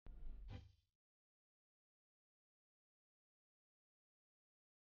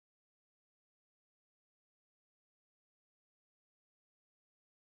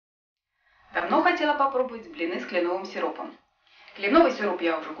Давно хотела попробовать блины с кленовым сиропом. Кленовый сироп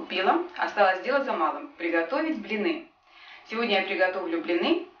я уже купила, осталось дело за малым – приготовить блины. Сегодня я приготовлю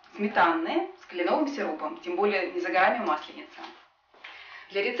блины сметанные с кленовым сиропом, тем более не за горами масленица.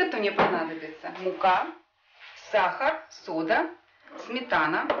 Для рецепта мне понадобится мука, сахар, сода,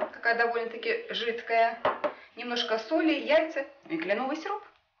 сметана, какая довольно-таки жидкая, немножко соли, яйца и кленовый сироп.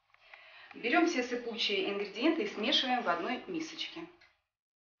 Берем все сыпучие ингредиенты и смешиваем в одной мисочке.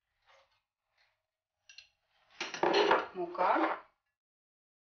 Мука,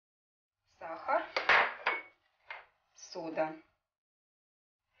 сахар, сода.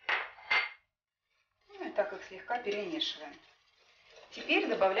 Ну и так их слегка перемешиваем. Теперь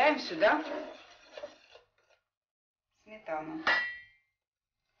добавляем сюда сметану.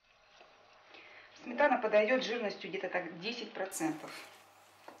 Сметана подойдет жирностью где-то так 10%.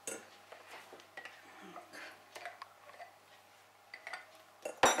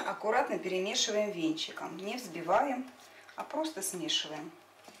 Аккуратно перемешиваем венчиком, не взбиваем, а просто смешиваем.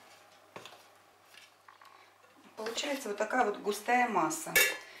 Получается вот такая вот густая масса.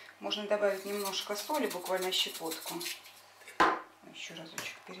 Можно добавить немножко соли, буквально щепотку. Еще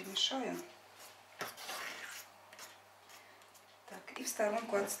разочек перемешаю. Так, и в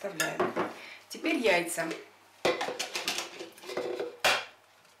сторонку отставляем. Теперь яйца.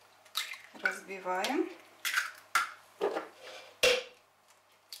 Разбиваем.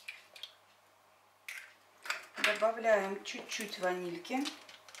 Добавляем чуть-чуть ванильки.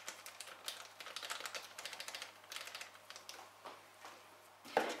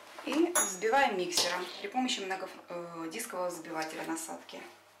 И взбиваем миксером при помощи дискового взбивателя насадки.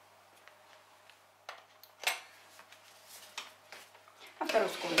 На второй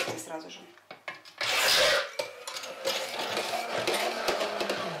скорости сразу же.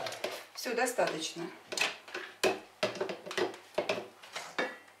 Все, достаточно.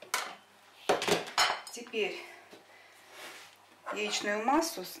 Теперь яичную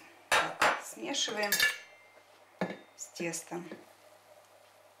массу смешиваем с тестом.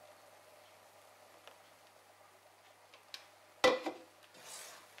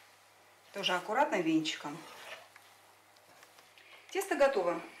 Тоже аккуратно венчиком. Тесто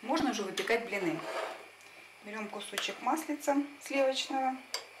готово. Можно уже выпекать блины. Берем кусочек маслица сливочного.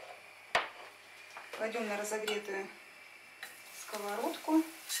 Кладем на разогретую сковородку.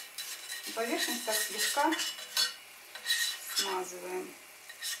 И поверхность так слегка смазываем.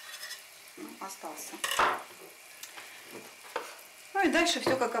 Остался. Ну и дальше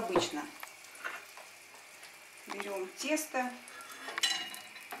все как обычно. Берем тесто,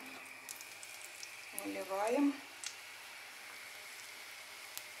 выливаем.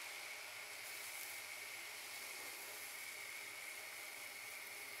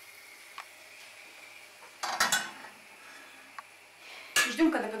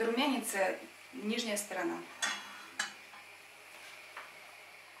 Ждем, когда подрумянится нижняя сторона.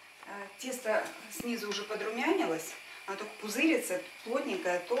 Тесто снизу уже подрумянилось, оно только пузырится,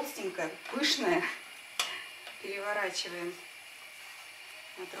 плотненькое, толстенькое, пышное. Переворачиваем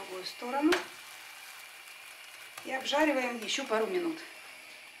на другую сторону и обжариваем еще пару минут.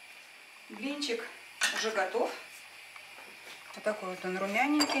 Блинчик уже готов. Вот такой вот он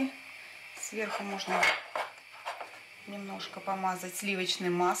румяненький. Сверху можно немножко помазать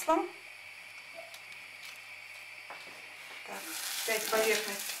сливочным маслом. Так, опять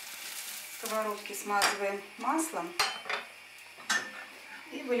поверхность сковородки смазываем маслом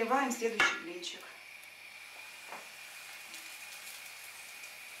и выливаем следующий блинчик.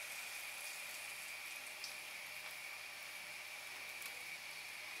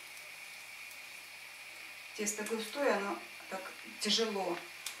 Тесто густое, оно так тяжело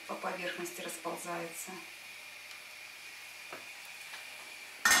по поверхности расползается.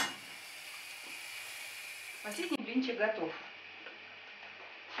 Последний блинчик готов.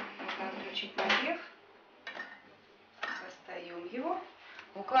 Можно отключить нагрев. Достаем его.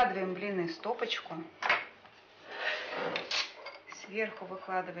 Укладываем блины в стопочку. Сверху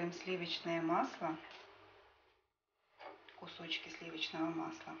выкладываем сливочное масло. Кусочки сливочного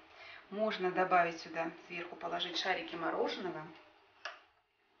масла. Можно добавить сюда, сверху положить шарики мороженого.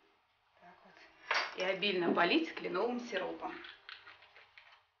 Так вот. И обильно полить кленовым сиропом.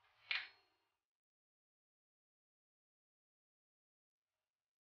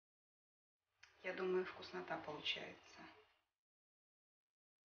 Я думаю, вкуснота получается.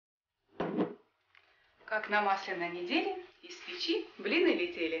 Как на масляной неделе из печи блины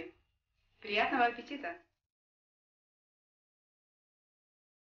летели. Приятного аппетита!